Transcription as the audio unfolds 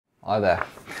Hi there.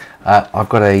 I've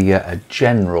got a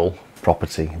general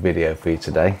property video for you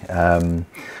today.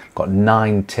 Got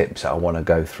 9 tips that I want to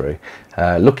go through.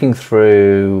 Looking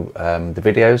through the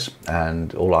videos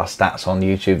and all our stats on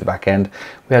YouTube, the back end,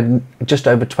 we had just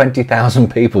over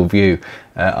 20,000 people view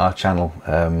our channel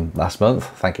last month.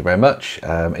 Thank you very much.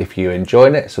 If you're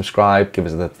enjoying it, subscribe, give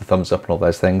us the thumbs up and all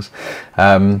those things.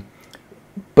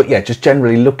 But yeah, just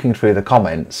generally looking through the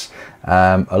comments,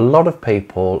 a lot of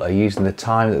people are using the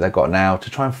time that they've got now to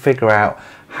try and figure out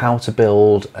how to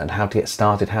build and how to get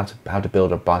started, how to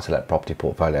build a buy-to-let property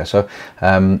portfolio. So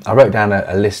I wrote down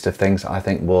a list of things that I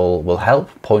think will help,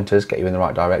 pointers, get you in the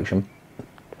right direction.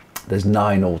 There's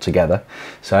 9 altogether,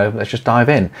 so let's just dive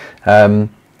in.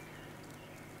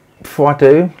 Before I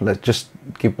do, let's just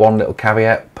give one little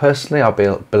caveat. Personally, I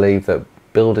believe that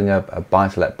building a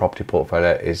buy-to-let property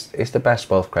portfolio is the best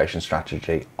wealth creation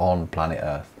strategy on planet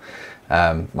Earth.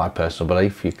 My personal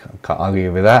belief, you can't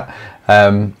argue with that.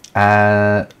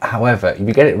 However, if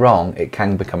you get it wrong, it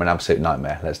can become an absolute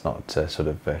nightmare. Let's not sort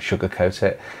of sugarcoat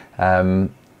it.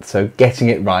 So getting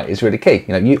it right is really key.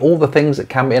 You know, all the things that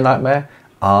can be a nightmare,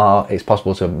 it's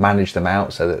possible to manage them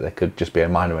out so that there could just be a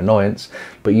minor annoyance,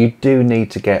 but you do need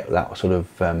to get that sort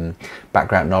of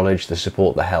background knowledge, the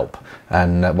support, the help,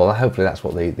 and well, hopefully that's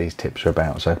what these tips are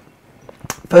about. So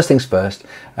first things first,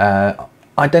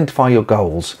 identify your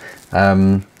goals.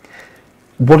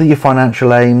 What are your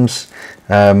financial aims?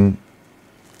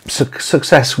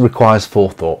 Success requires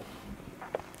forethought.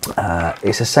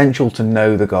 It's essential to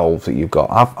know the goals that you've got.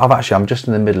 I'm just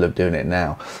in the middle of doing it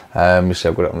now. You see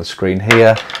I've got it on the screen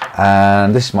here,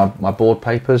 and this is my board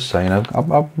papers. So, you know,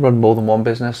 I've run more than one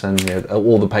business, and, you know,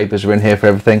 all the papers are in here for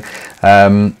everything.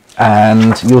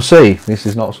 And you'll see this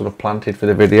is not sort of planted for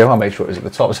the video. I'll make sure it's at the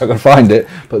top so I can find it,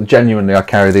 but genuinely I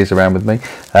carry these around with me.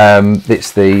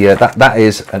 It's the that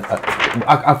is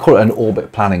I call it an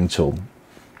orbit planning tool.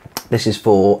 This is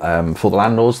for the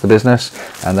landlords, the business,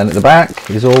 and then at the back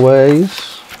is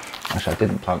always. Actually, I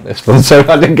didn't plant this one, so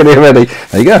I didn't get it ready.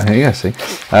 There you go. Here you go. See,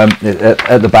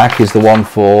 at the back is the one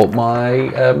for my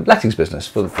lettings business,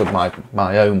 for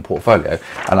my own portfolio,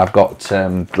 and I've got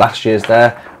last year's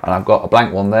there, and I've got a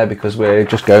blank one there because we're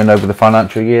just going over the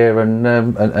financial year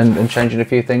and changing a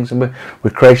few things, and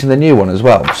we're creating the new one as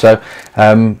well. So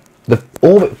the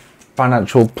Orbit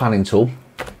financial planning tool.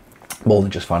 More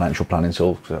than just financial planning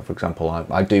tool. So, for example,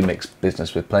 I do mix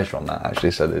business with pleasure on that,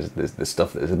 actually. So there's the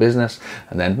stuff that is a business,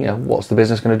 and then, you know, what's the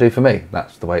business going to do for me?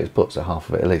 That's the way it's put, so half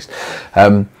of it at least.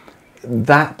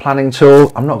 That planning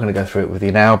tool, I'm not going to go through it with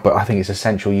you now, but I think it's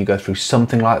essential you go through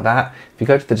something like that. If you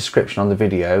go to the description on the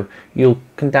video, you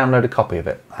can download a copy of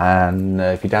it, and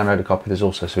if you download a copy, there's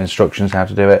also some instructions how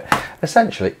to do it.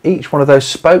 Essentially, each one of those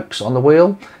spokes on the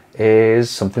wheel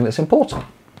is something that's important.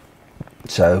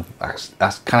 So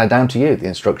that's kind of down to you. The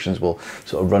instructions will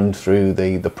sort of run through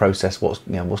the process, what's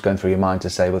going through your mind to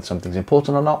say whether something's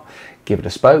important or not. Give it a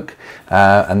spoke,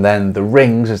 and then the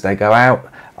rings as they go out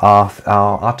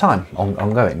are time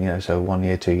ongoing. You know, so 1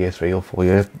 year, 2 year, 3 or 4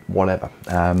 year, whatever.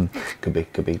 Could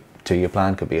be 2-year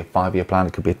plan, could be a 5-year plan,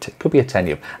 it could be a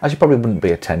 10-year. Actually, probably wouldn't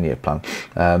be a 10-year plan,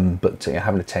 but you know,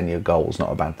 having a 10-year goal is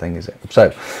not a bad thing, is it?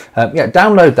 So yeah,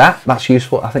 download that. That's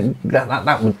useful. I think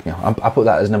that would, you know, I put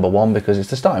that as number 1 because it's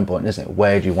the starting point, isn't it?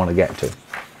 Where do you want to get to?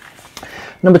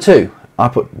 Number 2, I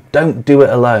put don't do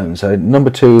it alone. So number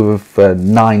 2 of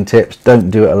 9 tips: don't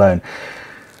do it alone.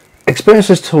 Experience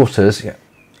has taught us, yeah,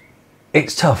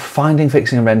 it's tough. Finding,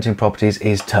 fixing and renting properties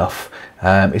is tough.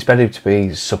 It's better to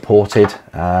be supported.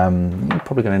 You're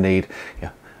probably going to need, you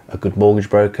know, a good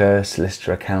mortgage broker,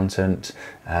 solicitor, accountant,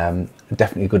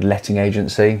 definitely a good letting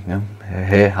agency. You know,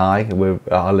 here, hi,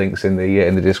 our links in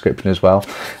the description as well.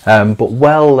 But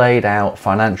well laid out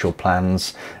financial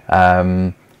plans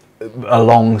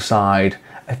alongside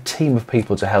a team of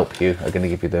people to help you are going to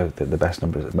give you the best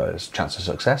chance of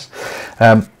success.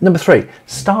 Number 3,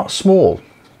 start small.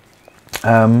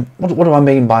 What do I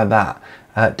mean by that?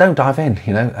 Don't dive in.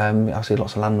 You know, I see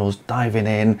lots of landlords diving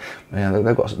in. You know,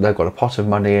 they've got a pot of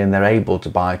money and they're able to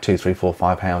buy 2, 3, 4,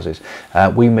 5 houses.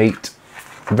 We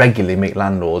regularly meet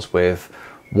landlords with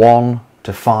 1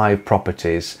 to 5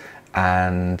 properties,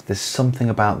 and there's something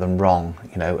about them wrong.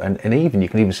 You know, and even you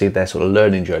can even see their sort of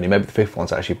learning journey. Maybe the 5th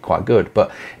one's actually quite good,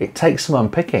 but it takes some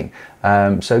unpicking.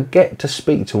 So get to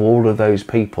speak to all of those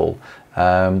people.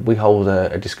 We hold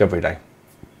a discovery day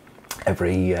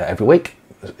every week.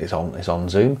 it's on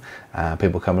Zoom.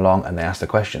 People come along and they ask the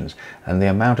questions, and the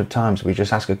amount of times we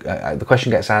just ask the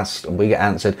question gets asked and we get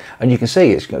answered, and you can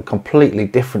see it's a completely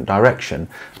different direction.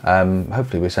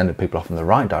 Hopefully we're sending people off in the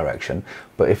right direction,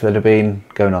 but if they'd have been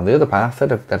going on the other path,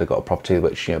 they'd have got a property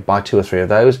which, you know, buy 2 or 3 of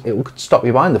those, it would stop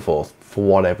you buying the 4th for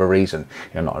whatever reason.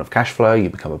 You're not enough cash flow, you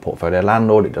become a portfolio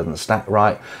landlord, it doesn't stack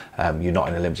right, you're not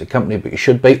in a limited company but you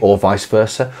should be, or vice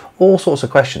versa. All sorts of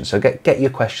questions. So get your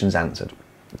questions answered,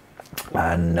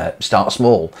 and start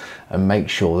small and make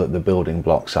sure that the building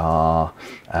blocks are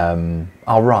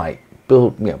right.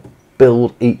 Build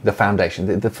the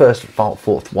foundation. The first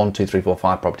 4th 1, 2, 3, 4,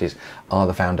 5 properties are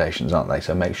the foundations, aren't they?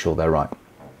 So make sure they're right.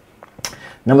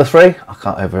 Number 3, I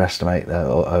can't overestimate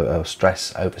or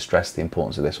overstress the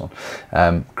importance of this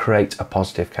one. Create a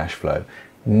positive cash flow.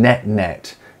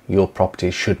 Net, your property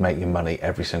should make you money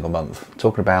every single month.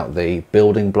 Talking about the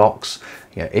building blocks,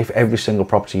 you know, if every single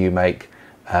property you make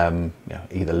you know,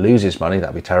 either loses money,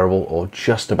 that'd be terrible, or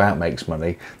just about makes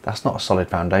money, that's not a solid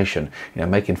foundation. You know,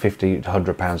 making 50 to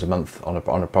 100 pounds a month on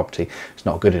a property is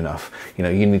not good enough. You know,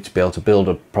 you need to be able to build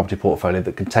a property portfolio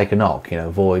that can take a knock. You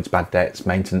know, voids, bad debts,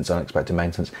 maintenance, unexpected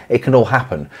maintenance. It can all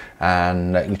happen,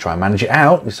 and you try and manage it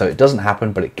out so it doesn't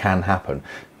happen, but it can happen.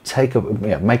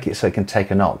 Make it so it can take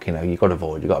a knock. You know, you've got a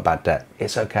void, you've got a bad debt,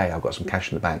 it's okay, I've got some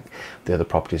cash in the bank. The other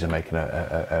properties are making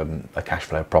a cash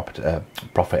flow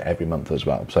profit every month as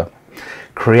well. So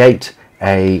create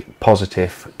a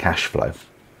positive cash flow.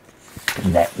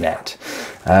 Net.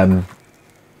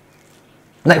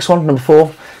 Next one, number 4,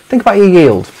 think about your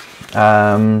yield.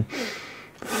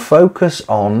 Focus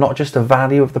on not just the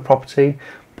value of the property,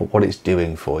 but what it's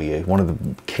doing for you. One of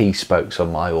the key spokes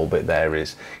on my orbit there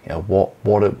is, you know,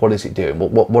 what is it doing?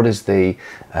 What is the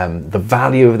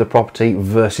value of the property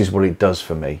versus what it does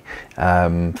for me?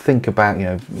 Think about, you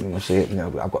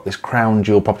know, I've got this crown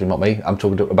jewel property, not me, I'm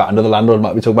talking about another landlord,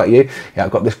 might be talking about you. Yeah,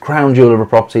 I've got this crown jewel of a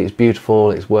property, it's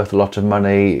beautiful, it's worth a lot of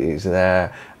money, it's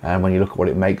there, and when you look at what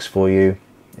it makes for you,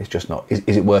 it's just not, is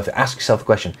it worth it? Ask yourself the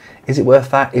question, is it worth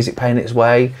that? Is it paying its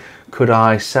way? Could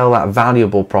I sell that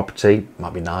valuable property? It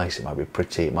might be nice, it might be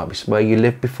pretty, it might be somewhere you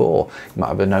lived before, you might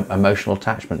have an emotional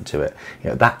attachment to it.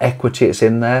 You know, that equity that's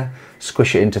in there,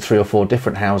 squish it into 3 or 4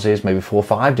 different houses, maybe 4 or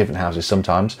 5 different houses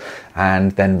sometimes,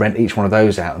 and then rent each one of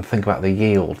those out and think about the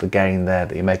yield, the gain there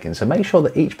that you're making. So make sure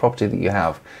that each property that you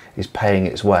have is paying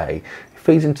its way. It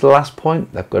feeds into the last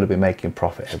point, they've got to be making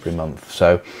profit every month.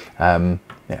 So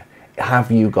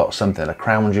have you got something, a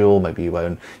crown jewel, maybe you've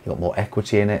got more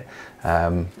equity in it,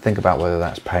 think about whether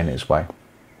that's paying its way.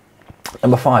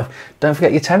 Number 5, don't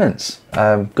forget your tenants.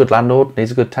 Good landlord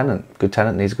needs a good tenant, good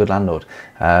tenant needs a good landlord,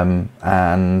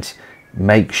 and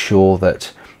make sure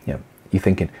that, you know, you're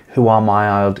thinking, who are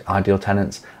my ideal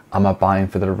tenants? Am I buying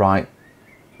for the right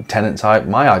tenant type?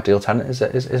 My ideal tenant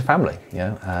is family.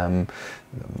 You know,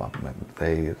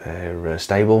 they're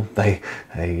stable, they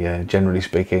generally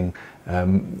speaking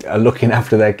are looking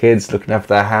after their kids, looking after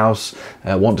their house,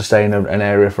 want to stay in an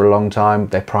area for a long time,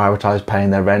 they prioritise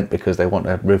paying their rent because they want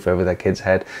a roof over their kids'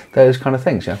 head, those kind of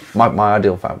things. You know, my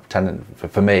ideal tenant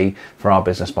for me, for our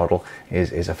business model,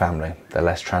 is a family. They're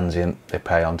less transient, they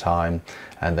pay on time,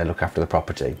 and they look after the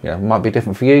property. You know, it might be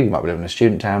different for you, you might be living in a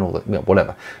student town, or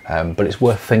whatever, but it's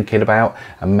worth thinking about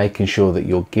and making sure that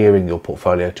you're gearing your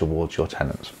portfolio towards your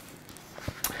tenants.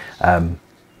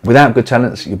 Without good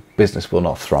tenants, your business will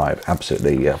not thrive.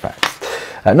 Absolutely fact.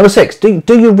 Number 6, do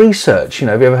your research. You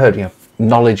know, have you ever heard, you know,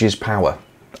 knowledge is power?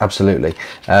 Absolutely.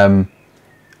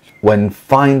 When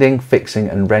finding, fixing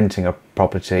and renting a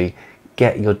property,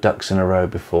 get your ducks in a row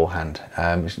beforehand.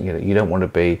 You know, you don't want to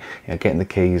be, you know, getting the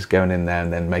keys, going in there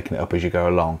and then making it up as you go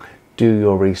along. Do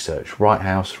your research. Right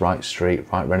house, right street,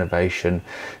 right renovation,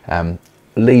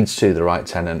 leads to the right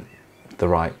tenant, the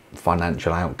right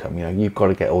financial outcome. You know, you've got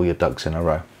to get all your ducks in a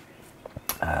row.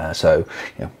 So,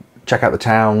 you know, check out the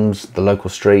towns, the local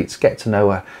streets, get to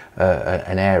know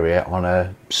an area on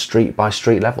a street by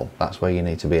street level. That's where you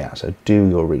need to be at. So do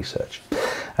your research.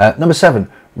 Number 7,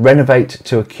 renovate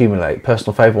to accumulate.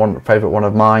 Personal favourite one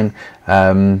of mine.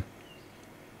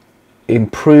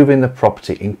 Improving the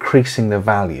property, increasing the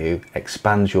value,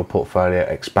 expands your portfolio,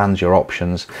 expands your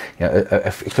options. You know,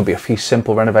 it could be a few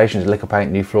simple renovations, liquor paint,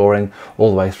 new flooring, all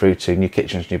the way through to new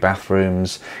kitchens, new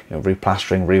bathrooms, you know,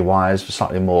 replastering, rewires, for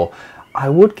slightly more. I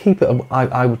would keep it,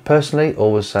 I would personally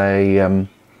always say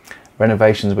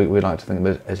renovations we like to think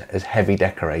of as heavy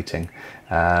decorating.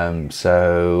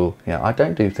 So, you know, I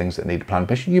don't do things that need planning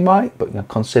permission. You might, but, you know,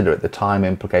 consider it, the time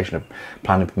implication of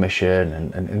planning permission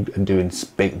and doing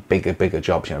bigger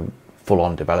jobs, you know,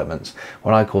 full-on developments.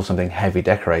 When I call something heavy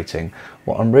decorating,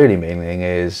 what I'm really meaning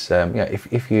is, you know,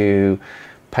 if you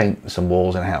paint some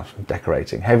walls in a house,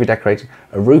 decorating, heavy decorating,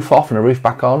 a roof off and a roof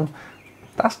back on.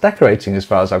 That's decorating as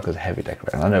far as I'm concerned. Heavy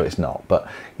decorating. I know it's not, but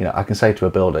you know, I can say to a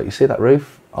builder, you see that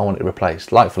roof? I want it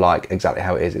replaced, like for like, exactly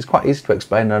how it is. It's quite easy to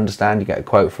explain and understand. You get a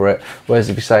quote for it. Whereas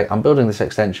if you say, I'm building this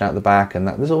extension out the back, and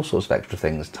that, there's all sorts of extra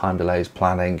things, time delays,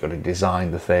 planning, you've got to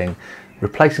design the thing,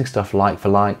 replacing stuff like for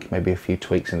like, maybe a few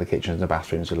tweaks in the kitchens and the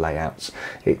bathrooms with layouts.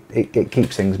 It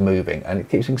keeps things moving, and it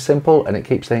keeps things simple, and it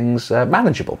keeps things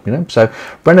manageable. You know, so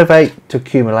renovate to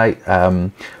accumulate.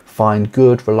 Find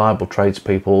good, reliable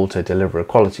tradespeople to deliver a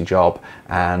quality job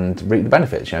and reap the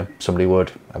benefits. You know,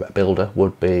 a builder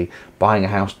would be buying a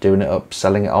house, doing it up,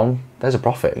 selling it on. There's a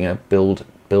profit. You know, build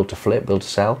to flip, build to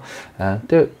sell.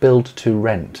 Build to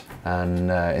rent, and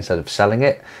instead of selling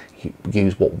it,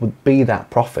 use what would be that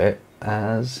profit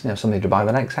as, you know, something to buy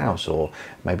the next house, or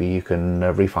maybe you can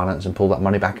refinance and pull that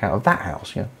money back out of that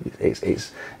house. You know,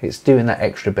 it's doing that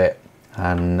extra bit.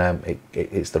 And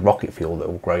it's the rocket fuel that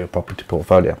will grow your property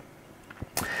portfolio.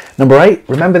 Number 8,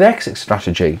 remember the exit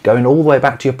strategy, going all the way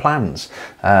back to your plans.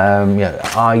 You know,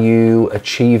 are you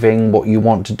achieving what you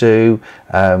want to do?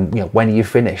 You know, when are you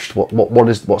finished?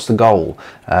 What's the goal?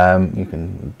 You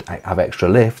can have extra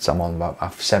lifts. I'm on about a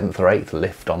 7th or 8th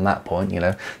lift on that point, you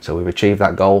know. So we've achieved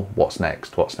that goal. What's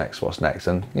next? What's next? What's next?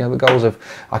 And you know, the goals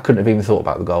I couldn't have even thought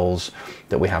about the goals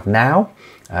that we have now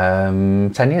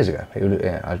 10 years ago.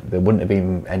 They wouldn't have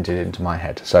even entered into my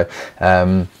head. So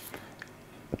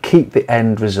keep the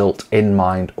end result in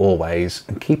mind always,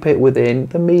 and keep it within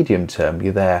the medium term.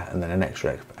 You're there, and then an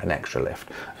extra lift,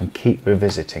 and keep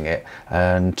revisiting it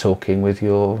and talking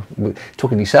to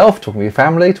yourself, talking with your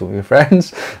family, talking with your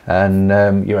friends,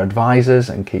 and your advisors,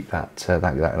 and keep that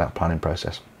planning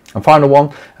process. And final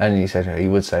one, and you said, you know,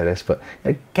 you would say this, but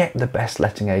you know, get the best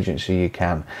letting agency you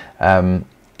can.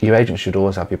 Your agent should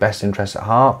always have your best interests at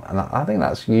heart, and I think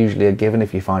that's usually a given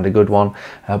if you find a good one,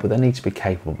 but they need to be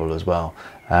capable as well.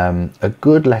 A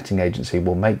good letting agency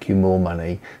will make you more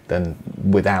money than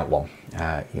without one.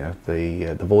 You know,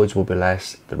 the voids will be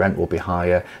less, the rent will be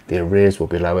higher, the arrears will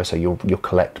be lower, so you'll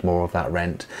collect more of that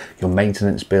rent. Your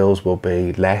maintenance bills will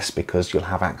be less because you'll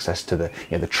have access to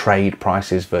the trade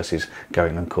prices versus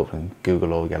going and cooking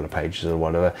Google or Yellow Pages or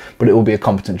whatever. But it will be a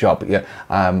competent job. But yeah,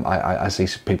 I see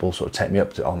people sort of take me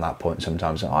up on that point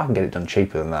sometimes. Oh, I can get it done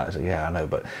cheaper than that. I say, yeah, I know,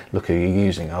 but look who you're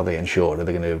using. Are they insured? Are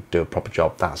they going to do a proper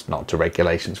job? That's not to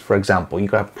regulations. For example, you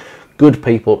could have good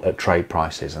people at trade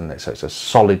prices, and so it's a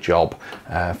solid job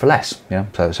for less. Yeah,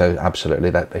 so absolutely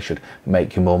that they should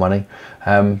make you more money.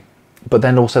 But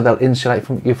then also they'll insulate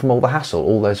you from all the hassle,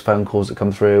 all those phone calls that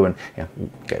come through, and you know,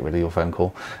 get rid of your phone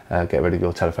call, get rid of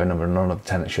your telephone number, and none of the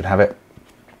tenants should have it.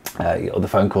 The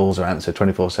phone calls are answered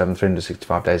 24/7,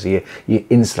 365 days a year. You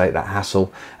insulate that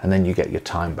hassle, and then you get your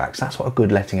time back. So that's what a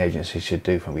good letting agency should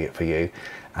do for you,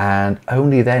 and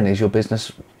only then is your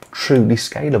business truly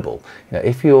scalable. You know,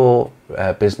 if your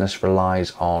business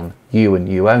relies on you and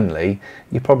you only,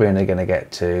 you're probably only going to get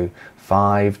to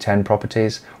 5-10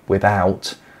 properties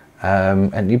without,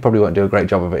 and you probably won't do a great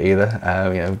job of it either.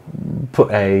 You know,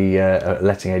 put a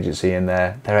letting agency in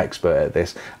there. They're expert at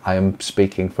this. I am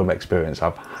speaking from experience.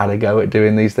 I've had a go at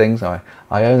doing these things. I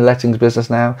own a lettings business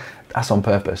now. That's on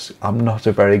purpose. I'm not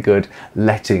a very good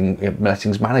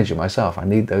lettings manager myself. I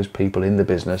need those people in the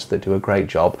business that do a great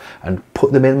job, and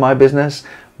put them in my business.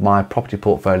 My property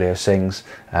portfolio sings,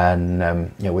 and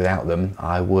you know, without them,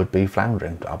 I would be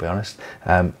floundering. I'll be honest.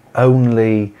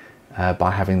 Only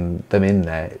by having them in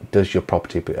there does your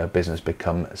property business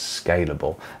become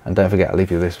scalable. And don't forget, I'll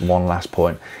leave you this one last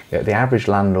point. You know, the average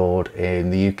landlord in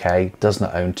the UK does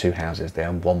not own 2 houses. They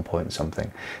own 1 point something.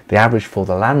 The average for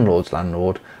the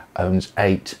landlord owns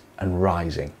 8 and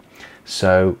rising.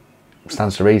 So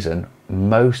stands to reason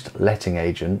most letting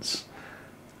agents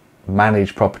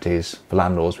manage properties for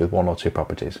landlords with 1 or 2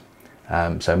 properties.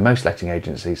 So most letting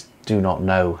agencies do not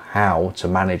know how to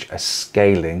manage a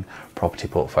scaling property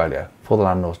portfolio.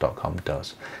 ForTheLandlords.com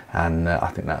does, and I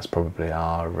think that's probably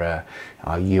our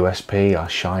USP, our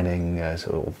shining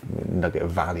sort of nugget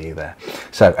of value there.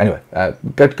 So anyway,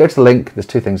 go to the link. There's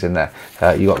 2 things in there.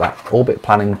 You got that Orbit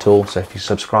planning tool. So if you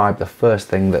subscribe, the first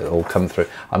thing that will come through,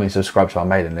 I mean, subscribe to our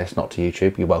mailing list, not to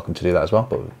YouTube. You're welcome to do that as well.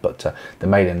 But the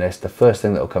mailing list, the first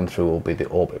thing that will come through will be the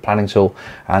Orbit planning tool.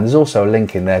 And there's also a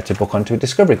link in there to book onto a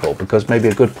discovery call, because maybe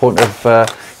a good point of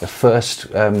the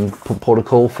first port of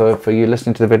call for you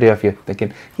listening to the video, if you're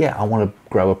thinking, yeah, I want to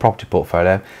grow a property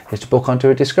portfolio, is to book onto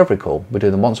a discovery call. We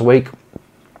do them once a week.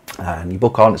 And you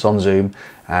book on, it's on Zoom,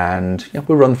 and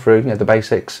we'll run through the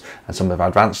basics and some of the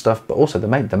advanced stuff, but also the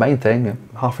main thing,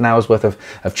 half an hour's worth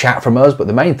of chat from us, but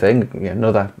the main thing,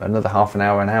 another half an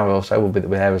hour or so, will be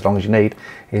there as long as you need,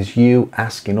 is you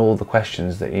asking all the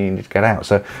questions that you need to get out.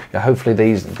 So hopefully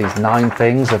these 9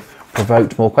 things have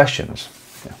provoked more questions.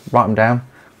 Write them down,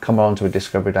 come on to a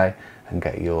Discovery Day and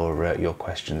get your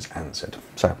questions answered.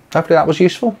 So hopefully that was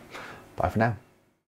useful. Bye for now.